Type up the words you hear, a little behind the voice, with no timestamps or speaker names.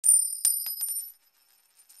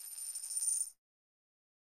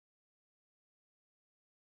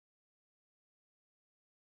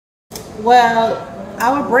Well,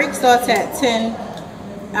 our break starts at 10.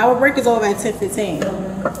 Our break is over at 10:15.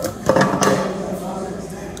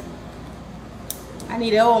 I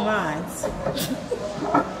need all mine.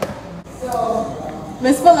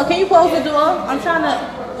 Miss Fuller, can you close the door? I'm trying to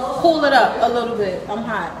cool it up a little bit. I'm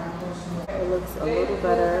hot. It looks a little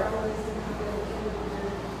better.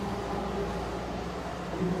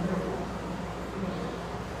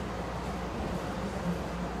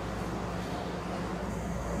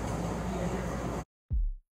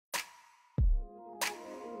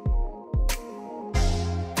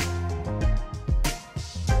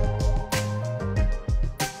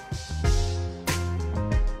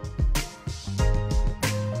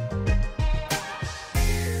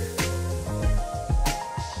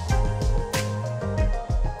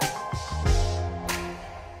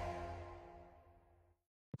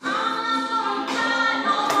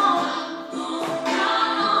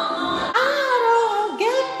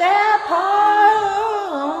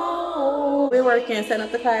 We're working, setting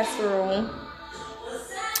up the classroom.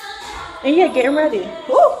 And yeah, getting ready.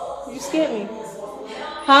 Woo! You scared me.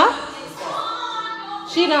 Huh?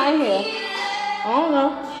 She not in here. I don't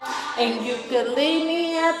know. And you could leave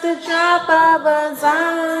me at the drop of a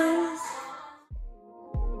dime.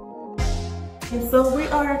 And so we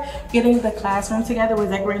are getting the classroom together. We're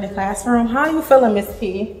decorating the classroom. How are you feeling, Miss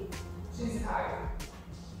P? She's tired.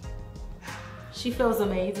 She feels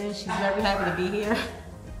amazing. She's very happy to be here.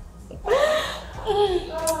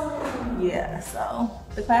 Yeah, so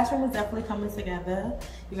the classroom is definitely coming together.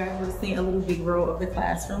 You guys will see a little big row of the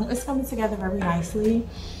classroom. It's coming together very nicely.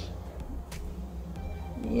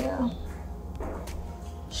 Yeah,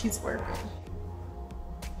 she's working.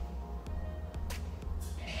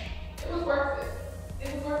 It was worth it.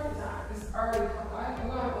 It was worth the time. It's already come. I'm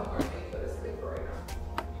gonna have a birthday, but it's big right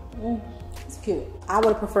now. It's cute. I would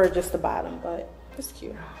have preferred just the bottom, but it's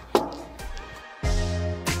cute.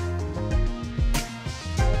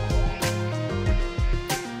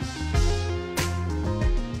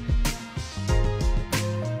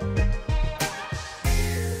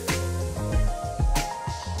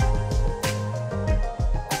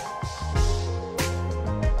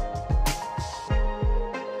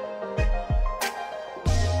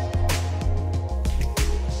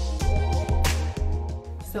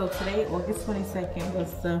 So today, August 22nd,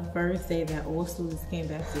 was the first day that all students came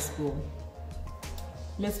back to school.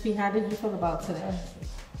 Miss P, how did you feel about today?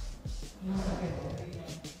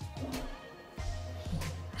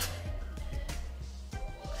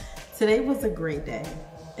 Today was a great day.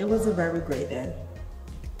 It was a very great day.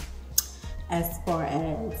 As far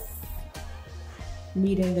as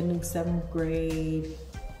meeting the new 7th grade,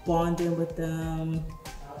 bonding with them,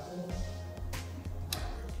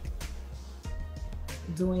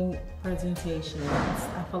 doing presentations.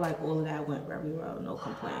 I feel like all of that went very well, no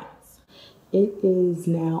complaints. It is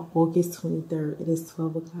now August 23rd. It is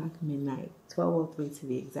 12 o'clock midnight, 12:03 to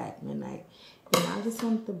be exact, midnight. And I just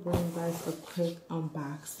wanted to bring you guys a quick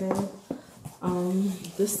unboxing.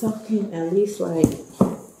 This stuff came at least like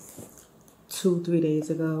 2-3 days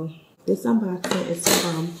ago. This unboxing is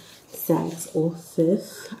from Saks or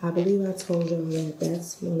Fifth. I believe I told y'all that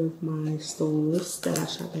that's one of my stores that I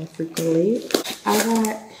shop at frequently. I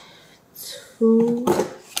got 2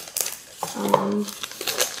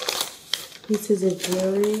 pieces of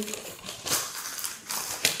jewelry.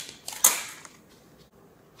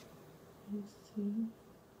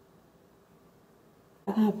 I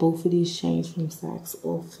got both of these chains from Saks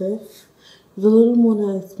or Fifth. It's a little more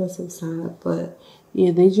on the expensive side, but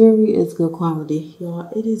yeah, the jewelry is good quality. Y'all,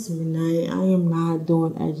 it is midnight. I am not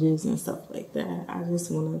doing edges and stuff like that. I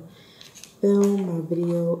just want to film my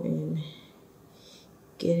video and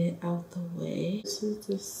get it out the way. This is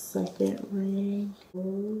the second ring.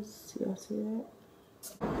 Y'all see that?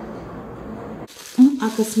 I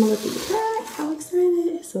can smell it through the back. I'm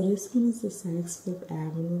excited. So this one is the Saks Fifth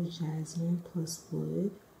Avenue Jasmine plus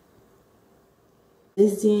Wood.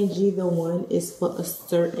 This D&G, the one is for a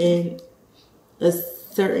certain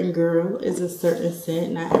girl. Is a certain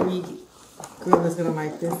scent. Not every girl is gonna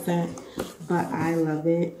like this scent, but I love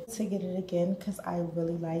it. To get it again because I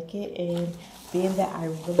really like it, and being that I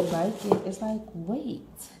really like it, it's like, wait,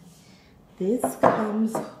 this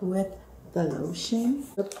comes with the lotion.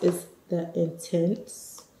 It's the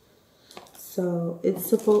Intense, so it's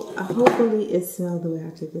supposed, hopefully it smells the way I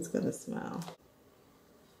think it's gonna smell.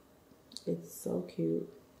 It's so cute.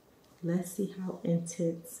 Let's see how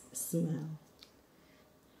Intense smell.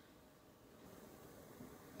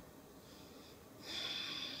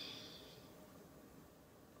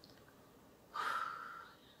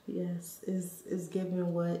 Yes, it's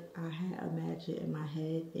giving what I had imagined in my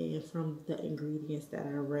head and from the ingredients that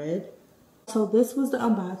I read. So this was the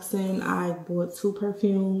unboxing. I bought 2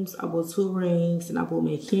 perfumes, I bought 2 rings, and I bought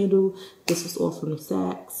me a candle. This was all from the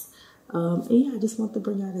Saks. And yeah, I just want to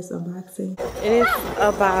bring out this unboxing. It is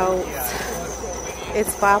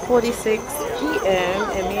it's 5:46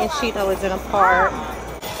 p.m. and me and CHEENO is in a park.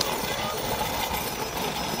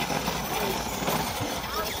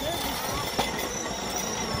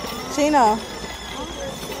 CHEENO.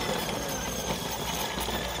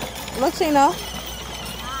 Look, CHEENO.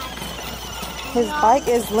 His bike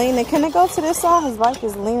is leaning. Can it go to this side? His bike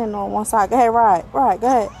is leaning on one side. Go ahead, ride. Ride, go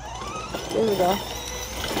ahead. There we go.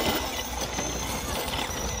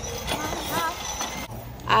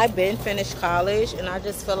 I've been finished college and I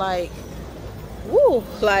just feel like, woo,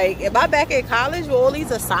 like if I back at college with all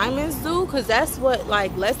these assignments due, because that's what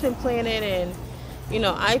like lesson planning and, you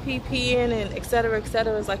know, IPPing and et cetera,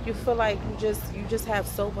 is like you feel like you just have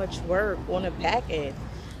so much work on the back end.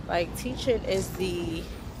 Like teaching is the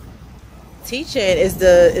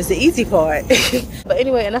easy part. But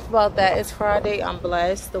anyway, enough about that. It's Friday. I'm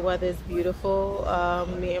blessed. The weather is beautiful.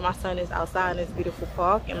 Me and my son is outside in this beautiful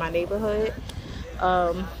park in my neighborhood.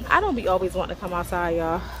 I don't be always wanting to come outside,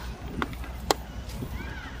 y'all.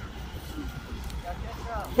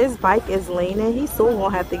 His bike is leaning. He soon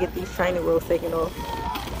won't have to get these training wheels taken off.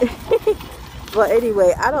 But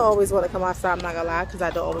anyway, I don't always want to come outside, I'm not gonna lie, because I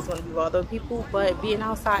don't always want to be bothering people. But being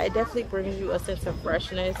outside, it definitely brings you a sense of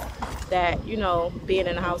freshness that, you know, being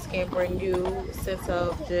in the house can bring you a sense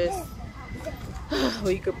of just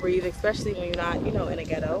where you could breathe, especially when you're not, you know, in a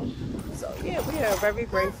ghetto. So yeah, we are very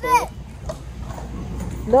grateful.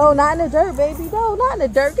 No, not in the dirt, baby. No, not in the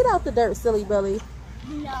dirt. Get out the dirt, silly Billy.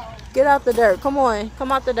 No. Get out the dirt. Come on,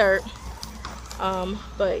 come out the dirt.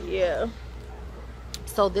 But yeah.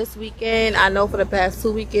 So this weekend, I know for the past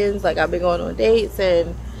 2 weekends, like I've been going on dates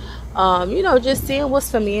and, you know, just seeing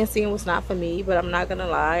what's for me and seeing what's not for me. But I'm not going to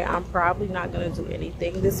lie, I'm probably not going to do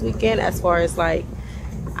anything this weekend as far as like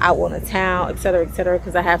out on a town, etc.,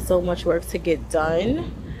 because I have so much work to get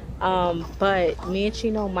done. But me and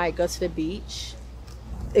CHEENO might go to the beach,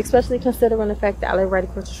 especially considering the fact that I live right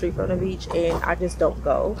across the street from the beach and I just don't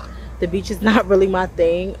go. The beach is not really my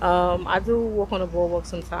thing. I do walk on the boardwalk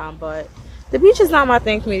sometime, but the beach is not my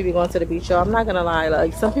thing for me to be going to the beach, y'all. I'm not gonna lie.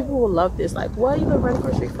 Like some people will love this. Like, what, you live right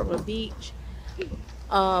across the street from the beach?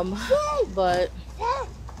 But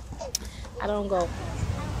I don't go.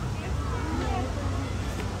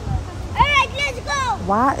 Alright, let's go.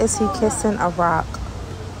 Why is he kissing a rock?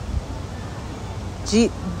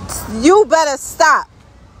 Gee, you better stop.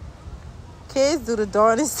 Kids do the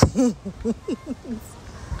darndest things.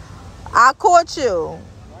 I caught you.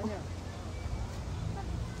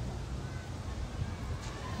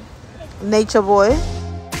 Nature boy.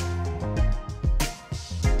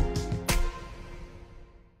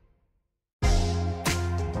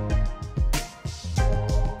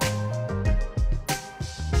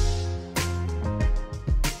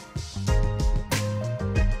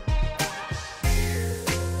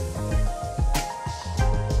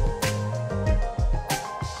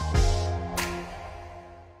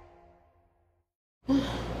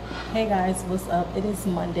 Hey guys, what's up? It is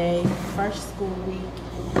Monday, first school week.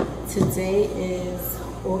 Today is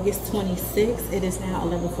August 26th. It is now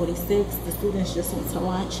 11:46. The students just went to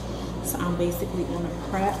lunch, so I'm basically on a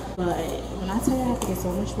prep. But when I tell you I have to get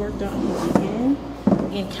so much work done on the weekend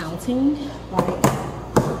and counting, like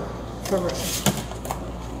for real.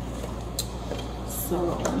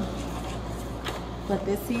 So, but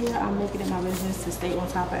this year I'm making it my business to stay on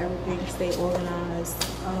top of everything, stay organized,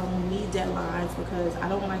 meet deadlines, because I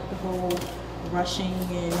don't like the whole rushing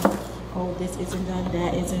and, oh, this isn't done,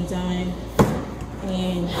 that isn't done.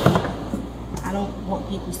 And I don't want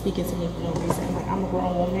people speaking to me for no reason. Like, I'm a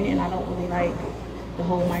grown woman and I don't really like the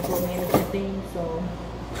whole micromanagement thing. So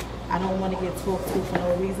I don't want to get talked to for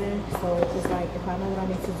no reason. So it's just like, if I know what I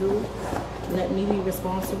need to do, let me be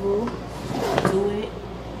responsible, do it,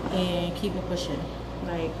 and keep it pushing.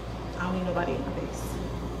 Like, I don't need nobody in my face.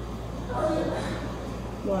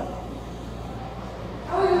 What?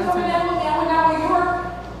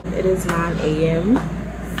 It is 9 a.m.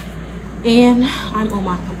 and I'm on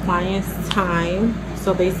my compliance time.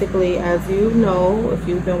 So basically, as you know, if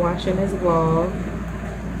you've been watching this vlog,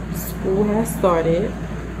 school has started.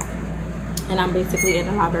 And I'm basically in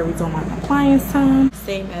the library on my compliance time.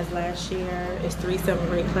 Same as last year. It's 3 7th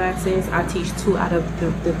grade classes. I teach 2 out of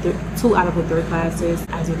the 3 classes.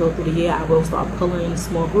 As we go through the year, I will start pulling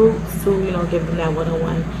small groups to, you know, give them that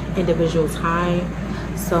one-on-one individual time.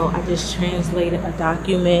 So I just translated a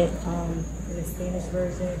document in the Spanish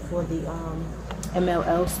version for the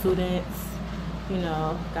MLL students. You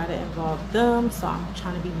know, gotta involve them. So I'm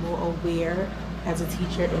trying to be more aware as a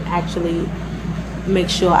teacher and actually make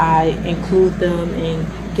sure I include them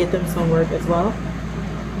and get them some work as well.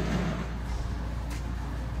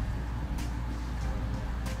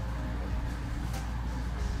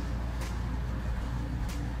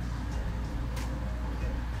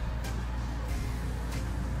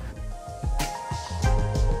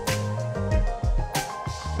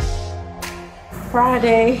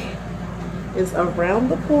 Friday is around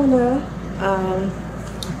the corner.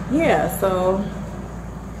 Yeah, so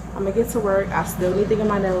I'm gonna get to work. I still need to get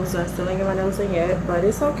my nails done. Still ain't get my nails done yet, but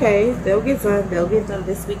it's okay. They'll get done. They'll get done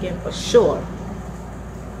this weekend for sure.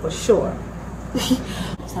 For sure.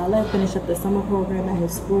 So I let him finish up the summer program at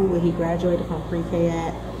his school where he graduated from pre-K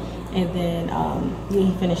at. And then, yeah,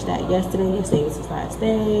 he finished that yesterday. Yesterday was his last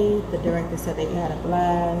day. The director said they had a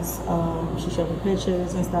blast. She showed me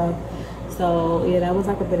pictures and stuff. So, yeah, that was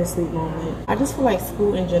like a bittersweet moment. I just feel like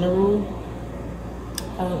school in general,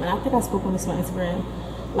 and I think I spoke on this on Instagram,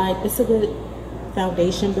 like, it's a good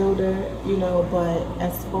foundation builder, you know, but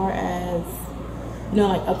as far as, you know,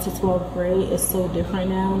 like up to 12th grade, it's so different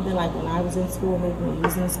now than like when I was in school, maybe when I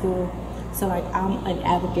was in school. So like I'm an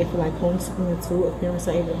advocate for like homeschooling too. If parents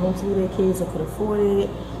are able to homeschool their kids or could afford it,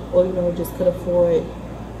 or you know, just could afford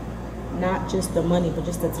not just the money, but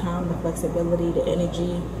just the time, the flexibility, the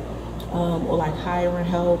energy, or like hiring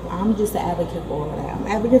help. I'm just an advocate for all of that. I'm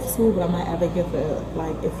an advocate for school, but I'm an advocate for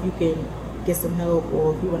like if you can get some help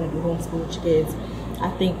or if you want to do homeschool with your kids, I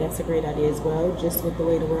think that's a great idea as well, just with the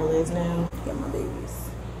way the world is now. Get my babies.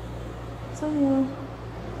 So yeah,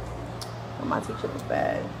 my teacher was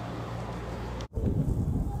bad.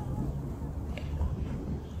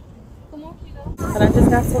 But I just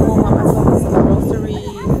got some home. I saw some groceries.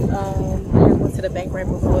 I went to the bank right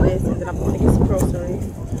before this, and then I'm going to get some groceries.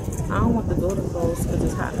 I don't want the door to close because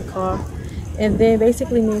it's hot in the car. And then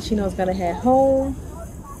basically me and Chino is gonna head home.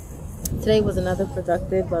 Today was another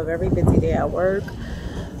productive but very busy day at work.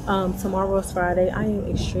 Tomorrow is Friday. I am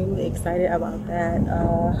extremely excited about that.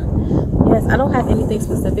 Yes, I don't have anything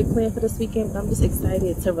specific planned for this weekend, but I'm just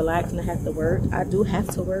excited to relax and not have to work. I do have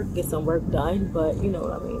to work, get some work done, but you know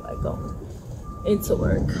what I mean, like going into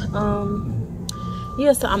work.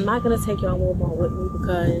 Yeah, so I'm not gonna take y'all BOYMOM with me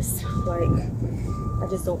because like I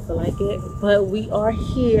just don't feel like it. But we are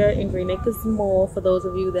here in Green Acres Mall. For those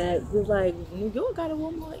of you that was like, New York got a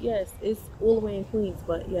Walmart? Yes, it's all the way in Queens,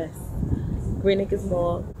 but yes, Green Acres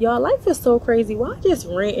Mall. Y'all, life is so crazy. Why I just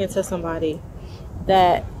ran into somebody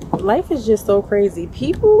that life is just so crazy.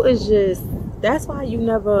 People is just, that's why you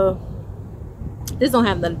never, this don't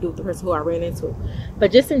have nothing to do with the person who I ran into,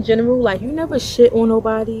 but just in general, like you never shit on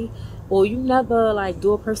nobody, or you never like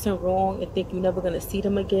do a person wrong and think you're never gonna see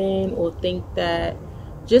them again, or think that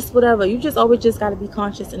just whatever. You just always just got to be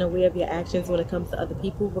conscious and aware of your actions when it comes to other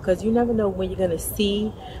people, because you never know when you're gonna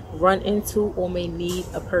see, run into, or may need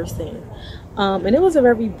a person. And it was a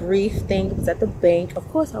very brief thing. It was at the bank. Of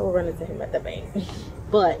course I will run into him at the bank.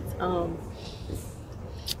 But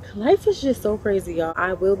life is just so crazy, y'all.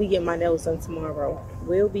 I will be getting my nails done tomorrow.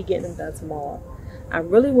 Will be getting them done tomorrow. I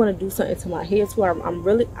really want to do something to my hair too. I'm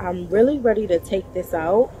really ready to take this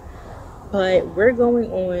out, but we're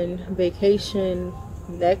going on vacation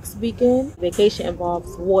next weekend. Vacation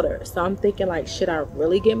involves water, so I'm thinking like, should I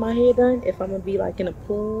really get my hair done if I'm gonna be like in a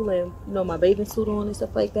pool and you know my bathing suit on and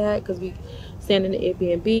stuff like that, because we stand in the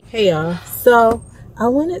Airbnb. Hey y'all, so I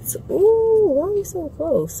wanted to, ooh, why are we so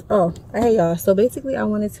close? Oh, hey y'all, so basically I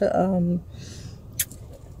wanted to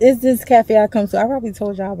it's this cafe I come to. I probably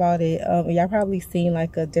told y'all about it. Y'all probably seen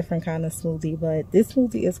like a different kind of smoothie, but this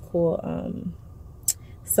smoothie is called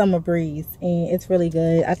Summer Breeze, and it's really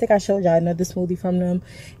good. I think I showed y'all another smoothie from them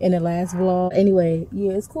in the last vlog. Anyway,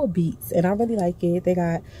 yeah, it's called Beets, and I really like it. They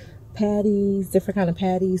got patties, different kind of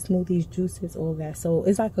patties, smoothies, juices, all that. So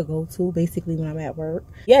it's like a go-to basically when I'm at work.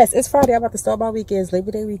 Yes, it's Friday. I'm about to start my weekends,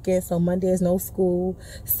 Labor Day weekend, so Monday is no school.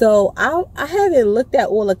 So I haven't looked at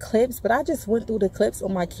all the clips, but I just went through the clips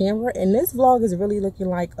on my camera, and this vlog is really looking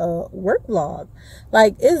like a work vlog.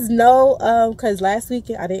 Like, it's no because last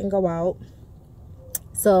weekend I didn't go out.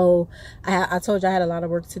 So I told you I had a lot of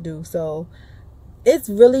work to do. So it's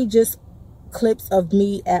really just clips of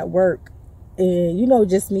me at work, and you know,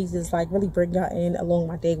 just me just like really bring y'all in along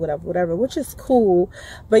my day, whatever, which is cool.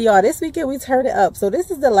 But y'all, this weekend we turned it up. So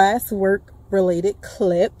this is the last work related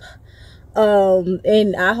clip,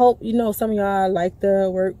 and I hope you know some of y'all like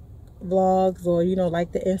the work vlogs, or you know,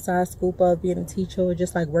 like the inside scoop of being a teacher, or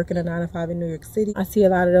just like working a 9-to-5 in New York City. I see a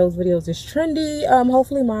lot of those videos is trendy.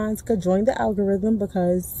 Hopefully mine could join the algorithm,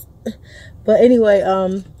 because but anyway,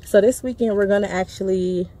 so this weekend we're gonna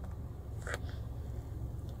actually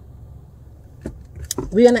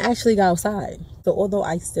go outside. So although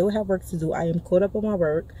I still have work to do, I am caught up on my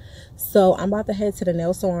work. So I'm about to head to the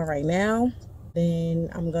nail salon right now. Then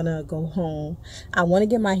I'm gonna go home. I want to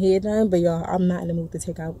get my hair done, but y'all, I'm not in the mood to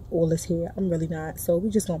take out all this hair. I'm really not. So we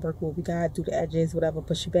just gonna work what we got, do the edges, whatever,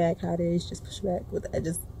 push it back how it is, just push it back with the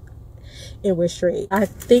edges, and we're straight. I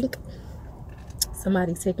think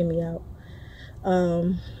somebody's taking me out.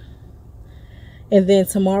 And then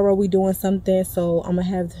tomorrow we doing something, so I'm gonna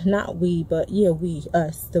have, not we, but yeah,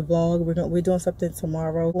 us, the vlog. We're doing something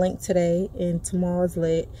tomorrow. Link today and tomorrow's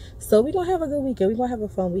lit. So we're gonna have a good weekend. We're gonna have a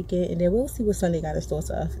fun weekend, and then we'll see what Sunday got in store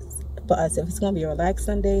to us. For us, if it's gonna be a relaxed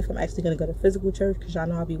Sunday, if I'm actually gonna go to physical church, because y'all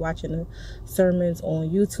know I'll be watching the sermons on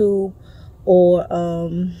YouTube, or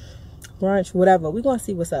brunch, whatever. We're gonna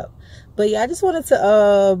see what's up. But yeah, I just wanted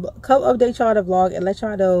to come update y'all the vlog and let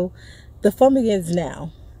y'all know the fun begins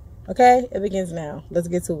now. Okay, it begins now. Let's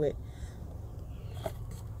get to it.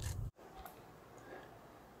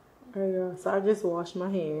 Alright, y'all, so I just washed my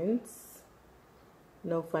hands.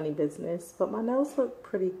 No funny business, but my nails look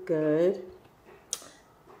pretty good.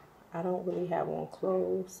 I don't really have on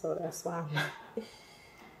clothes, so that's why I'm not.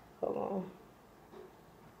 Hold on.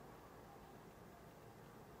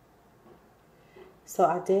 So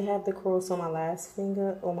I did have the cross on my last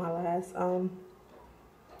finger, on my last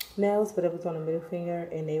nails, but it was on the middle finger,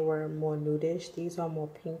 and they were more nudish. These are more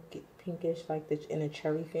pinkish, like in a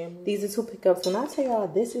cherry family. These are 2 pickups. When I tell y'all,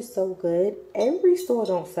 this is so good. Every store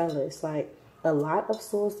don't sell this. Like, a lot of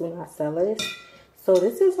stores do not sell this. So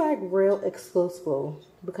this is like real exclusive,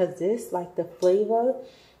 because this, like, the flavor,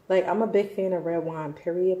 like, I'm a big fan of red wine,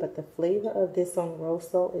 period, but the flavor of this on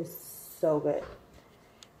Rosso is so good.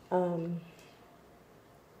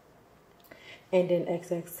 And then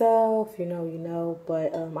XXL, if you know, you know.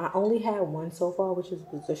 But I only had one so far, which was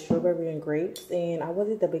the strawberry and grapes. And I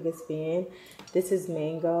wasn't the biggest fan. This is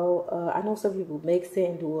mango. I know some people mix it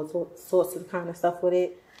and do all sorts of kind of stuff with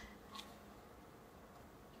it.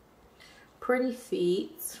 Pretty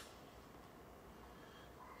feet.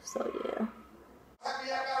 So, yeah.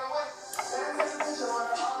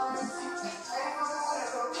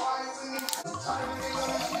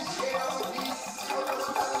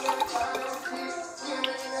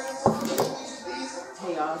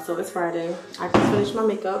 Hey y'all, so it's Friday. I just finished my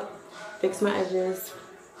makeup, fixed my edges.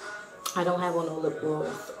 I don't have on no lip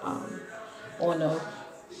gloss, or no,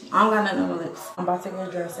 I don't got nothing on the lips. I'm about to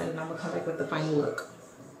get dressed and I'm gonna come back with the final look.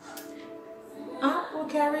 We'll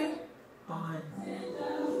carry on.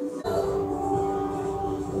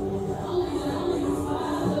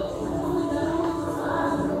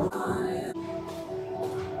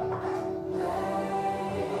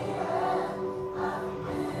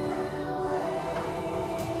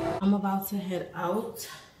 I'm about to head out.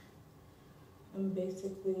 I'm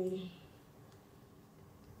basically,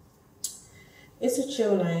 it's a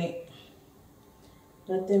chill night.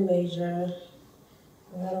 Nothing major.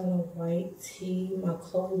 I got on a white tee, my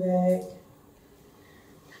clothes bag.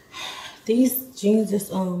 These jeans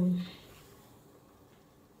is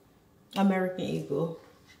American Eagle.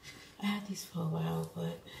 I had these for a while,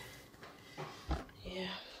 but yeah,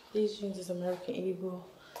 these jeans is American Eagle.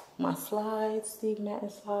 My slides, Steve Madden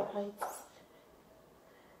slide lights.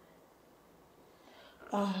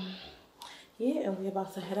 Yeah, and we're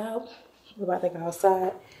about to head out. We're about to go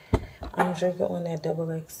outside. I'm drinking on that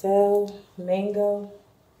XXL mango.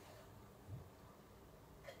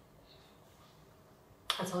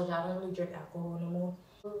 I told y'all I don't really drink alcohol no more.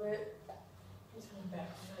 A little bit. Let's turn back.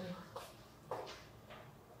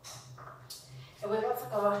 And we're about to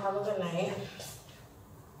go have a good night.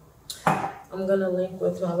 I'm gonna link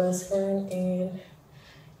with my best friend, and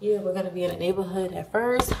yeah, we're gonna be in the neighborhood at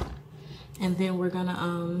first, and then we're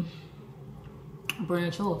gonna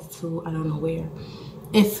branch off to I don't know where.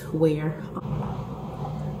 If where.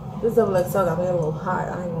 This XXL got me a little hot.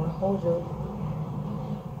 I ain't gonna hold you.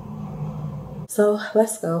 So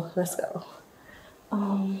let's go. Let's go.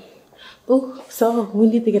 Ooh, so we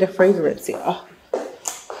need to get a fragrance, y'all.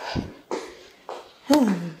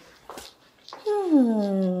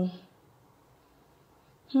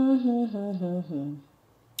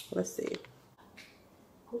 Let's see.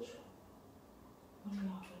 Which one am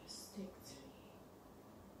I gonna stick to?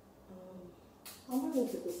 I'm gonna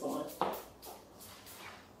put this on.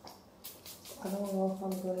 I don't know if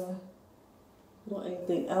I'm gonna do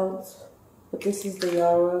anything else, but this is the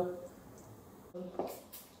Yara.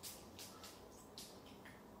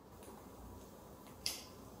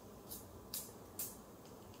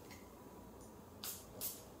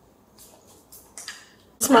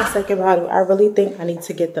 It's my second bottle. I really think I need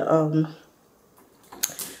to get the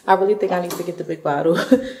I really think I need to get the big bottle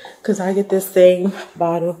because I get this same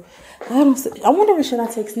bottle. I'm wondering, should I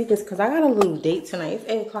take sneakers? Because I got a little date tonight. It's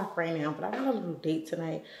 8 o'clock right now, but I got a little date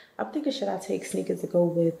tonight. I'm thinking, should I take sneakers to go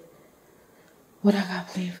with what I got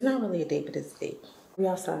planned? It's not really a date, but it's a date. We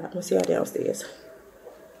outside. I'm going to see y'all downstairs.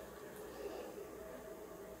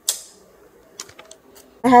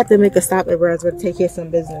 I had to make a stop at Brownsville to take care of some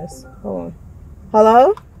business. Hold on.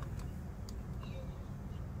 Hello?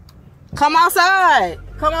 Come outside.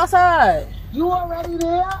 Come outside. You already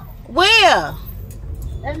there? Where?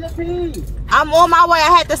 In the P. I'm on my way.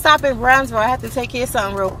 I had to stop in Brownsville. I had to take care of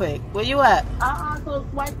something real quick. Where you at? So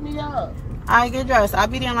swipe me up. I get dressed. I'll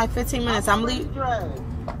be there in like 15 minutes. I'm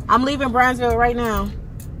leaving Brownsville right now.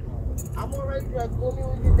 I'm already dressed. Call me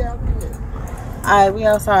when you get down here. Alright, we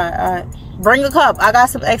outside. Alright. Bring a cup. I got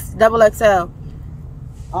some double XL.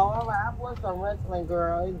 Oh, all right. I bought some wrestling,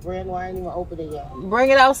 girl. It's brand new. I ain't even opened it yet. Bring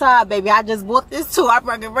it outside, baby. I just bought this too. I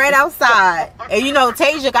bring it right outside. And you know,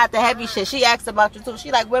 Tasia got the heavy shit. She asked about you too.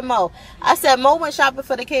 She like, where Mo? I said, Mo went shopping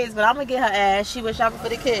for the kids, but I'm going to get her ass. She went shopping for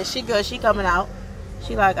the kids. She good. She coming out.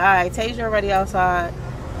 She like, all right, Tasia already outside.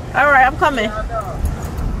 All right, I'm coming.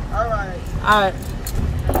 Yeah, all right. All right.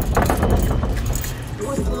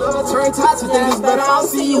 Turn tots, you think it's better, I'll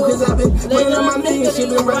see you. Cause I've been laying on my niggas, she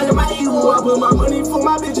been running my ego. I put my money for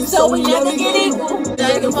my bitches, so we never get equal.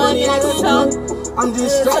 Acting funny, acting tough. I'm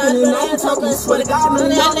just strapping and I ain't talking. Swear to God,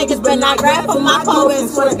 none of y'all niggas better not grab for my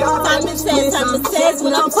pockets. Swear to God, time it says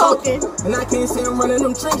when I'm talking. And I can't say I'm running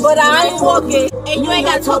them tricks, but I ain't walking. And you ain't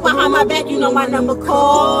gotta talk behind my back, you know my number,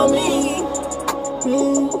 call me.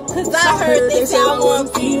 Cause I heard they say I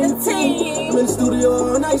want to be the team. I'm in the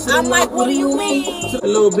studio all night, so I'm like, what do you mean? A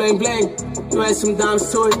little bling bling, you add some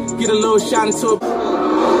dimes to it, get a little shot into it.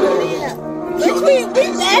 Yeah. Bitch, we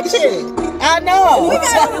action. I know. We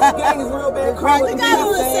got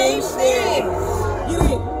on the same shit.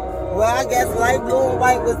 Well, I guess light blue and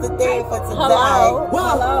white was the thing for today. Hello,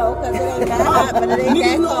 cause it ain't that hot, but it ain't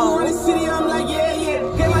that cold.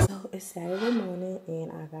 So it's Saturday morning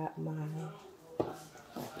and I got my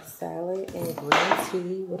salad and green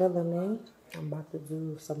tea with a lemon. I'm about to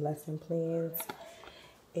do some lesson plans.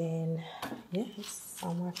 And yes,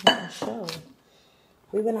 I'm watching a show.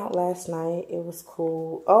 We went out last night. It was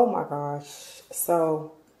cool. Oh my gosh.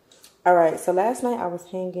 So, all right. So last night I was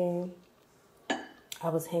hanging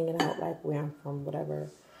out like where I'm from,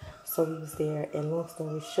 whatever. So we was there. And long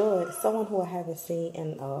story short, someone who I haven't seen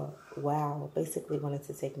in a while basically wanted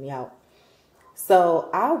to take me out. So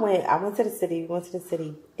I went to the city,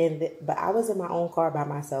 but I was in my own car by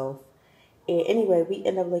myself. And anyway, we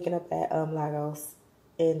ended up looking up at Lagos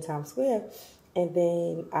in Times Square. And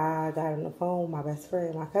then I got on the phone with my best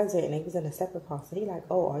friend, my cousin, and they was in a separate car. So he like,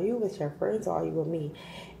 oh, are you with your friends or are you with me?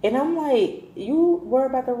 And I'm like, you worry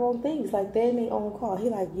about the wrong things. Like, they're in their own car. He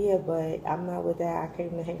like, yeah, but I'm not with that. I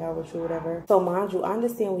came to hang out with you, whatever. So mind you, I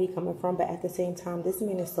understand where he's coming from, but at the same time, this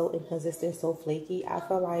man is so inconsistent, so flaky. I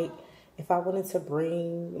feel like if I wanted to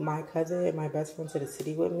bring my cousin and my best friend to the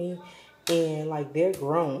city with me, and like they're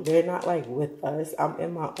grown, they're not like with us. I'm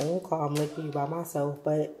in my own car. I'm looking you by myself.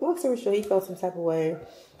 But long story short, he felt some type of way.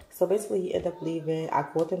 So basically, he ended up leaving. I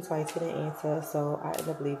called him twice, he didn't answer. So I ended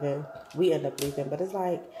up leaving. We ended up leaving. But it's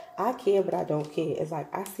like I care, but I don't care. It's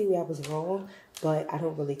like I see where I was wrong, but I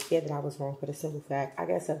don't really care that I was wrong for the simple fact. I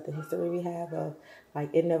guess of the history we have of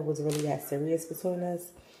like it never was really that serious between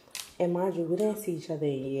us. And mind you, we didn't see each other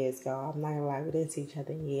in years, y'all. I'm not gonna lie, we didn't see each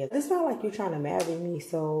other in years. It's not like you're trying to marry me,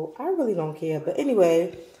 so I really don't care. But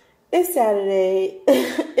anyway, it's Saturday.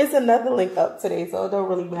 It's another link up today, so it don't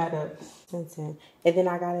really matter. And then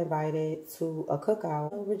I got invited to a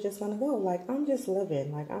cookout. We're just gonna go. Like, I'm just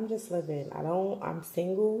living. I'm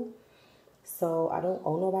single, so I don't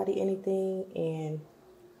owe nobody anything. And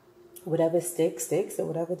whatever sticks, sticks, and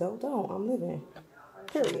whatever don't. I'm living.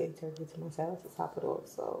 Period. Turkey to myself to top it off,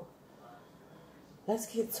 so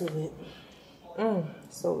let's get to it.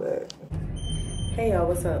 So good. Hey y'all,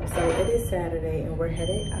 what's up? So it is Saturday and we're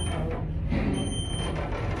headed out.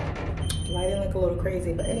 Lighting look a little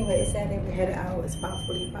crazy, but anyway, it's Saturday. We're headed out. It's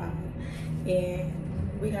 5:45, and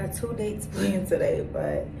we got 2 dates planned today.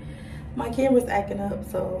 But my camera's acting up,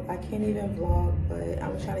 so I can't even vlog. But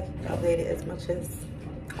I'm trying to keep it updated as much as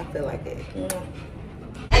I feel like it. You know?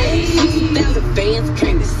 60,000 fans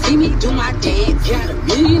came to see me do my dance. Got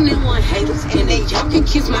 1,000,001 haters, and they y'all can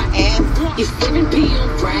kiss my ass. It's 7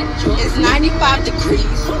 p.m. Friday. It's 95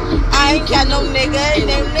 degrees. I ain't got no nigga, and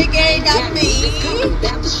that nigga ain't got me.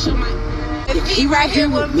 If he right here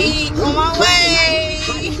with me, on my way.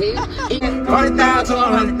 40,000 to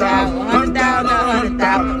 100,000, 100,000 to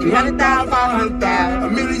 100,000, 300,000, 500,000,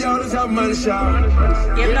 $1 million enough money,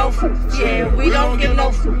 y'all. Give no food, yeah. We don't give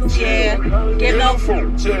no food, yeah. Give no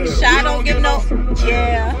food. Shy don't give no food,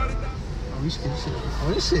 yeah. Oh, this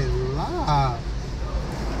shit live.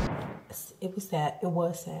 It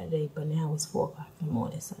was Saturday, but now it's 4 o'clock in the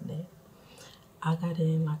morning Sunday. I got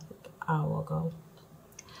in like an hour ago.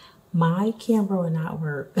 My camera will not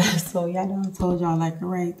work. So y'all know I told y'all like, all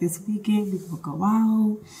right, this weekend we will go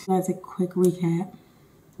out. As a quick recap,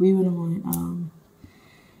 we went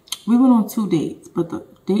on 2 dates, but the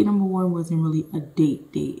date number 1 wasn't really a date.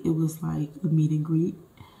 It was like a meet and greet,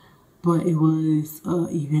 but it was an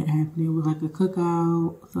event happening. It was like a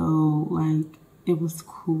cookout, so like it was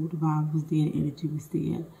cool. The vibe was there, the energy was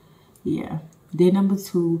there. Yeah. Date number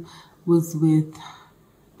 2 was with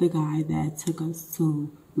the guy that took us to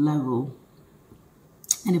Level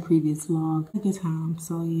in the previous vlog. A good time.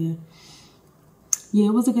 So yeah,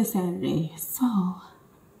 it was a good Saturday. So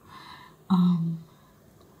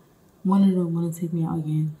one of them want to take me out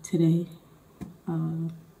again today. So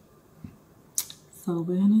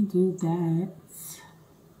we're gonna do that.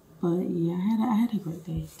 But yeah, I had a great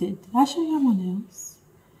day. Did I show y'all my nails?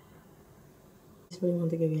 Just really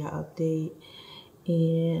wanted to give y'all an update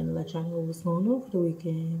and let y'all know what's going on for the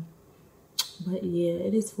weekend. But yeah,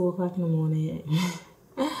 it is 4 o'clock in the morning.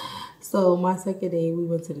 So my second day, we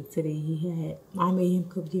went to the city. I made him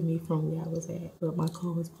come get me from where I was at, but my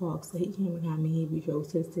car was parked, so he came and got me. We drove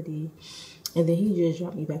to the city, and then he just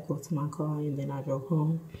dropped me back off to my car, and then I drove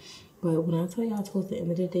home. But when I tell y'all towards the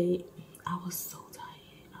end of the day, I was so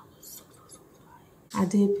tired. I was so tired. I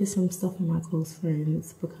did put some stuff on my close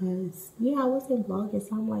friends because, yeah, I wasn't vlogging,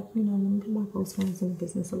 so I'm like, you know, let me put my close friends in the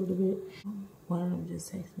business a little bit. One of them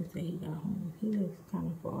just texted me say he got home. He lived kind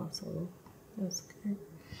of far, so that's good.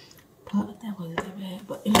 But that wasn't that bad.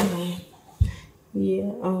 But anyway,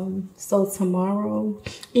 yeah. So tomorrow,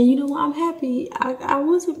 and you know what? I'm happy. I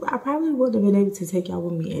probably wouldn't have been able to take y'all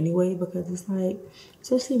with me anyway, because it's like,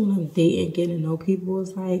 especially when I'm dating, getting to know people,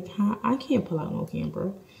 it's like I can't pull out no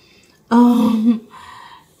camera.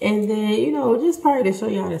 And then, you know, just probably to show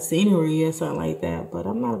y'all the scenery or something like that. But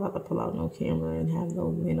I'm not about to pull out no camera and have no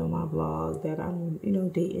men on my vlog that I'm, you know,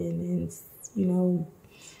 dating and, you know,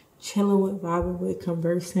 chilling with, vibing with,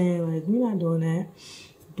 conversing. Like, we're not doing that.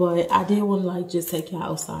 But I did want to, like, just take y'all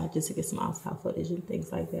outside just to get some outside footage and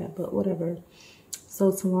things like that. But whatever. So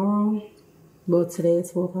tomorrow, well, today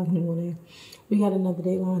it's 4 o'clock in the morning. We got another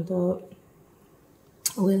day lined up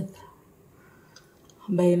with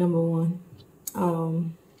bae number 1.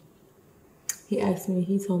 He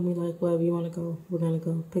told me like, wherever you want to go, we're gonna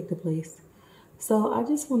go pick the place. So I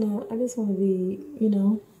just wanna be, you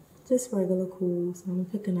know, just regular cool. So I'm gonna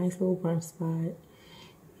pick a nice little brunch spot,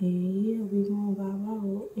 and yeah, we gonna vibe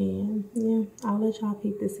out, and yeah, I'll let y'all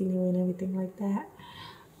peep the scenery and everything like that.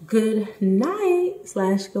 Good night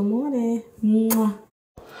 / good morning. Mwah.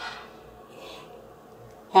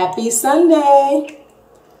 Happy Sunday.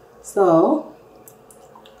 So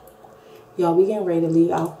y'all, we getting ready to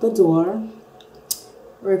leave out the door.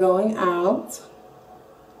 We're going out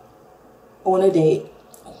on a date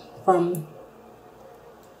from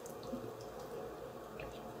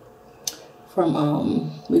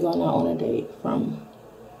we're going out on a date from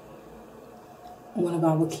one of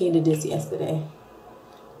our bikini did yesterday.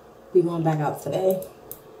 We're going back out today.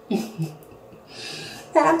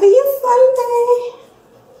 Happy Sunday.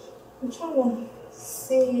 I'm trying to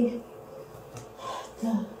see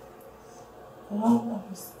the what I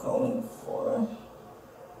was going for.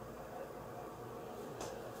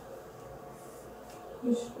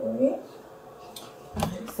 Alright,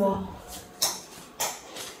 so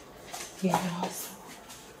yeah,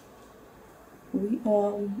 we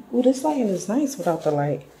oh, this lighting is nice without the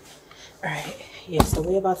light. Alright, yeah, so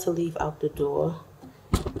we're about to leave out the door.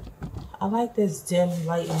 I like this dim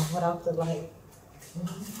lighting without the light.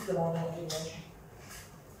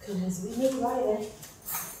 Because we need lighting.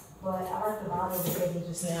 But I like the bottle of the baby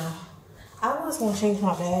just now. I was gonna change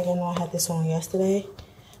my bag. I know I had this on yesterday.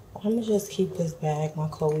 I'm gonna just keep this bag, my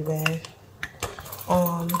Chloe bag.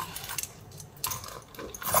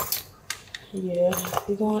 Yeah,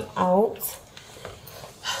 we're going out.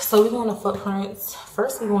 So we're going to Footprints.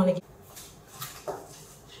 First, we're going to get. I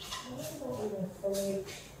don't even feel like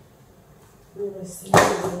we were seeing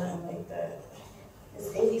nothing like that. It's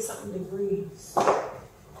 80-something degrees.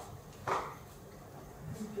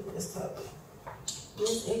 Pick this up.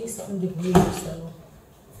 It's 80-something degrees, so.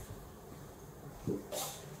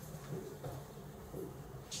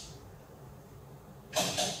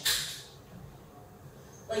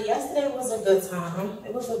 But yesterday was a good time.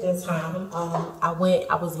 It was a good time. I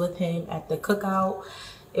was with him at the cookout,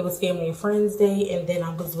 it was family and friends day, and then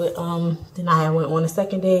I was with then I went on a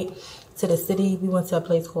second date to the city. We went to a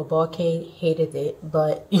place called Barcade. Hated it,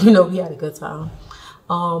 but you know, we had a good time.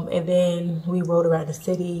 And then we rode around the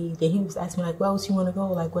city. Then he was asking me like, where else you want to go?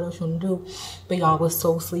 Like, what else you want to do? But y'all was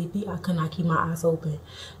so sleepy, I could not keep my eyes open.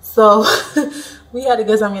 So we had a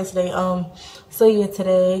good time yesterday. So yeah,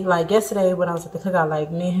 today, like yesterday when I was at the cookout,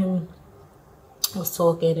 like me and him was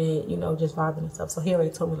talking and, you know, just vibing and stuff. So he already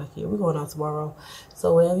told me like, yeah, we're going out tomorrow.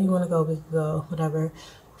 So wherever you want to go, we can go, whatever.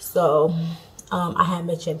 So I had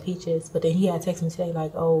mentioned Peaches, but then he had texted me today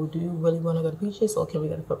like, oh, do you really want to go to Peaches or can we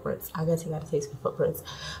go to Footprints? I guess he got to taste me Footprints.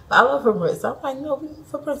 But I love Footprints. So I'm like, no,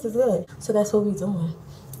 Footprints is good. So that's what we doing.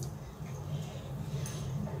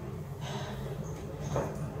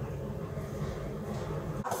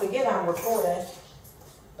 I forget I'm recording.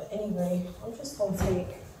 But anyway, I'm just going to take,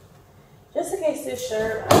 just in case this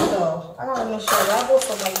shirt, I don't know. I got a new shirt. I bought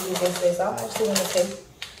some blankets yesterday, so I'm actually going to take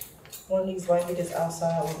one of these blankets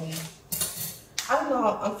outside with me. I don't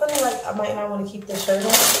know. I'm feeling like I might not want to keep this shirt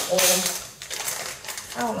on, or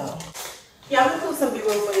I don't know. Yeah, I'm gonna do some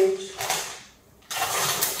B-roll footage.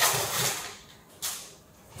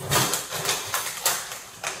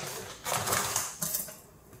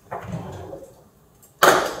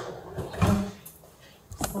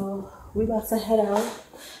 So we about to head out,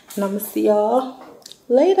 and I'm gonna see y'all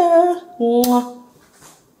later. Mwah.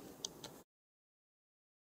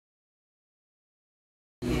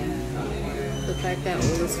 The fact that all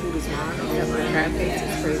this food is mine and that my crab cakes is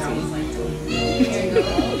crazy.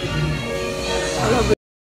 I love it.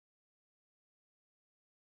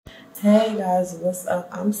 Hey guys, what's up?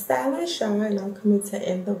 I'm Styling Shy and I'm coming to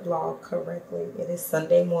end the vlog correctly. It is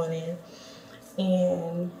Sunday morning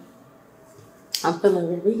and I'm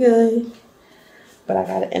feeling very good, but I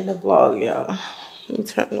gotta end the vlog, y'all. Let me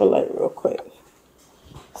turn the light real quick.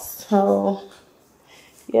 So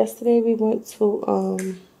yesterday we went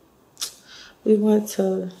to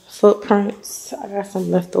Footprints. I got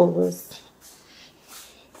some leftovers.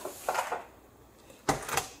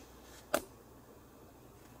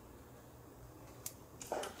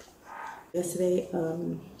 Yesterday,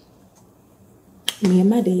 me and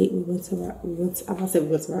my date, we went to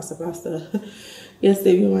Rasta.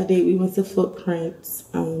 Yesterday, me and my date, we went to Footprints.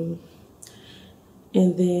 And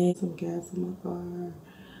then some gas in my car.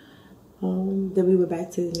 Then we went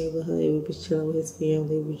back to the neighborhood. We was chilling with his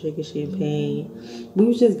family. We were drinking champagne. We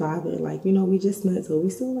was just vibing, like, you know, we just met, so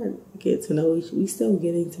we still like we still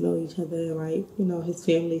getting to know each other. Like, you know, his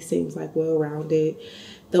family seems like well-rounded.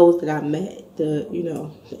 Those that I met, the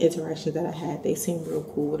interactions that I had, they seemed real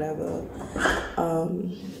cool, whatever.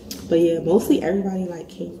 But yeah, mostly everybody like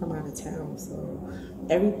came from out of town. So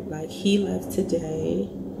he left today.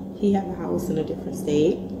 He had a house in a different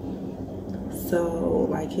state. So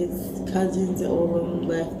like his cousins and all of them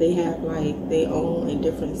left. They have like they own in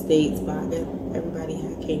different states, but I guess everybody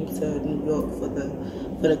had came to New York for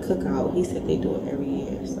the cookout. He said they do it every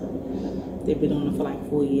year, so they've been on it for like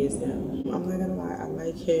 4 years now. I'm not gonna lie, I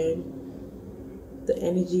like him. The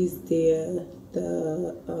energy's there.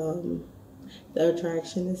 The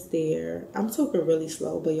attraction is there. I'm talking really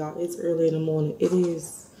slow, but y'all, it's early in the morning.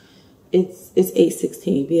 It's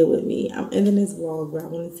 8:16. Bear with me. I'm ending this vlog, but I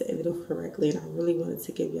wanted to end it off correctly, and I really wanted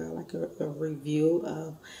to give y'all like a review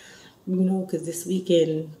of, because this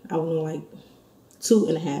weekend I went on like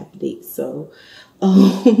 2.5 dates. So,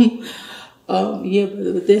 yeah,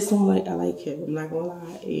 but with this one, like I like him. I'm not gonna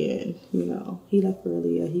lie, and he left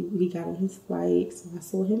earlier. He got on his flight, so I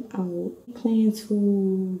saw him out. We plan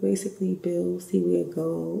to basically build, see where it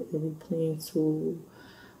go, and we plan to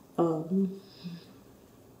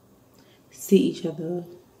see each other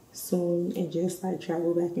soon and just like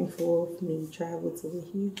travel back and forth. Me travel to where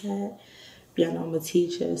he's at. Y'all know I'm a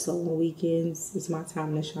teacher, so on weekends it's my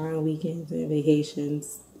time to shine. Weekends and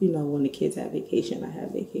vacations, when the kids have vacation, I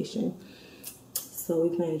have vacation. So we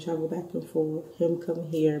plan to travel back and forth. Him come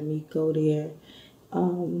here, me go there,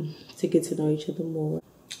 to get to know each other more.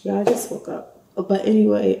 Yeah, I just woke up. But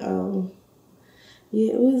anyway,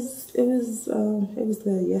 yeah, it was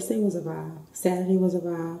good. Yesterday was a vibe. Saturday was a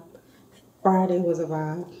vibe. Friday was a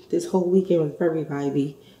vibe. This whole weekend was very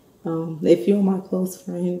vibey. If you're my close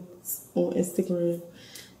friends on Instagram,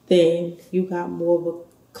 then you got more of a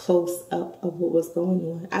close up of what was going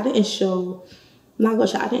on. I didn't show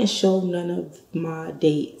none of my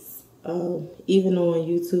dates. Even on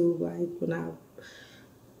YouTube, like when I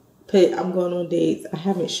put I'm going on dates, I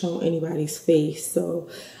haven't shown anybody's face. So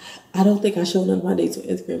I don't think I showed none of my dates on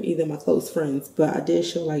Instagram, either my close friends, but I did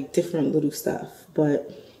show like different little stuff.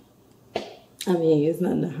 But I mean, it's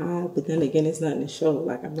nothing to hide, but then again, it's nothing to show.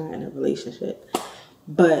 Like, I'm not in a relationship.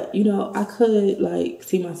 But, you know, I could like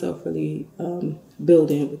see myself really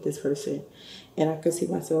building with this person. And I could see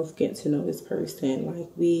myself getting to know this person. Like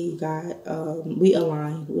we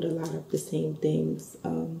aligned with a lot of the same things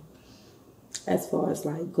as far as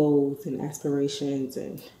like goals and aspirations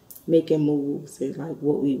and making moves and like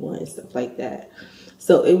what we want and stuff like that.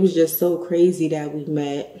 So it was just so crazy that we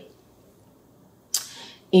met.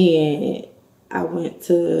 And I went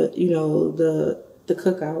to, you know, the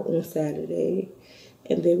cookout on Saturday,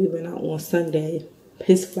 and then we went out on Sunday.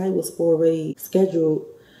 His flight was already scheduled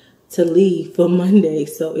to leave for Monday,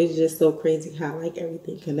 so it's just so crazy how like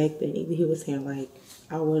everything connected. Even he was saying like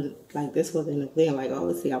I would like this wasn't a plan. Like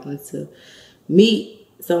obviously I wanted to meet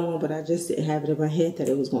someone, but I just didn't have it in my head that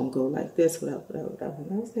it was gonna go like this, whatever. And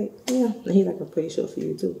I was like, yeah. And he's like, I'm pretty sure for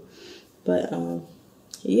you too. But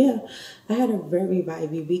yeah, I had a very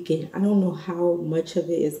vibey weekend. I don't know how much of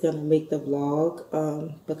it is gonna make the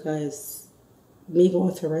vlog because me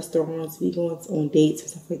going to restaurants, me going on dates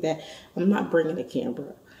and stuff like that, I'm not bringing a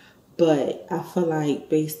camera. But I feel like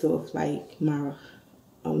based off like my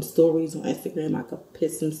stories on Instagram, I could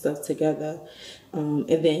put some stuff together. And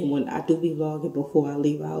then when I do be vlogging before I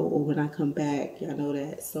leave out or when I come back, y'all know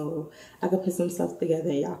that. So I could put some stuff together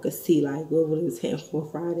and y'all could see like what was hitting for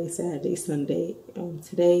Friday, Saturday, Sunday.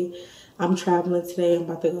 Today, I'm traveling today. I'm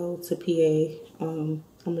about to go to PA. I'm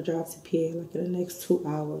going to drive to PA like in the next 2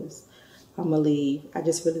 hours. I'm going to leave. I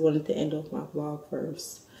just really wanted to end off my vlog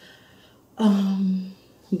first.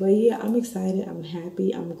 But yeah, I'm excited. I'm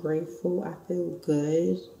happy. I'm grateful. I feel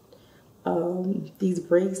good. These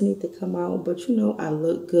braids need to come out, but you know, I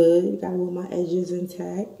look good. Got all my edges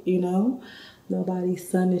intact, you know. Nobody's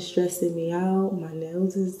sun is stressing me out. My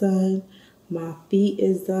nails is done. My feet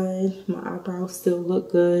is done. My eyebrows still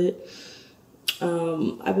look good.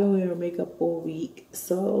 I've been wearing makeup all week,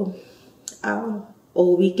 so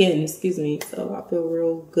all weekend, excuse me. So I feel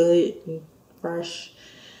real good and fresh.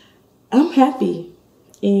 I'm happy.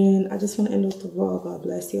 And I just want to end off the vlog. God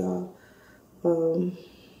bless y'all.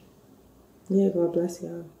 Yeah, God bless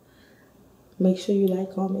y'all. Make sure you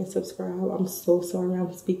like, comment, and subscribe. I'm so sorry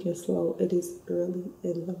I'm speaking slow. It is early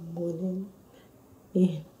in the morning.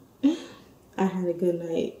 And I had a good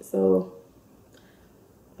night. So,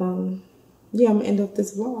 yeah, I'm going to end up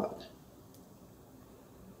this vlog.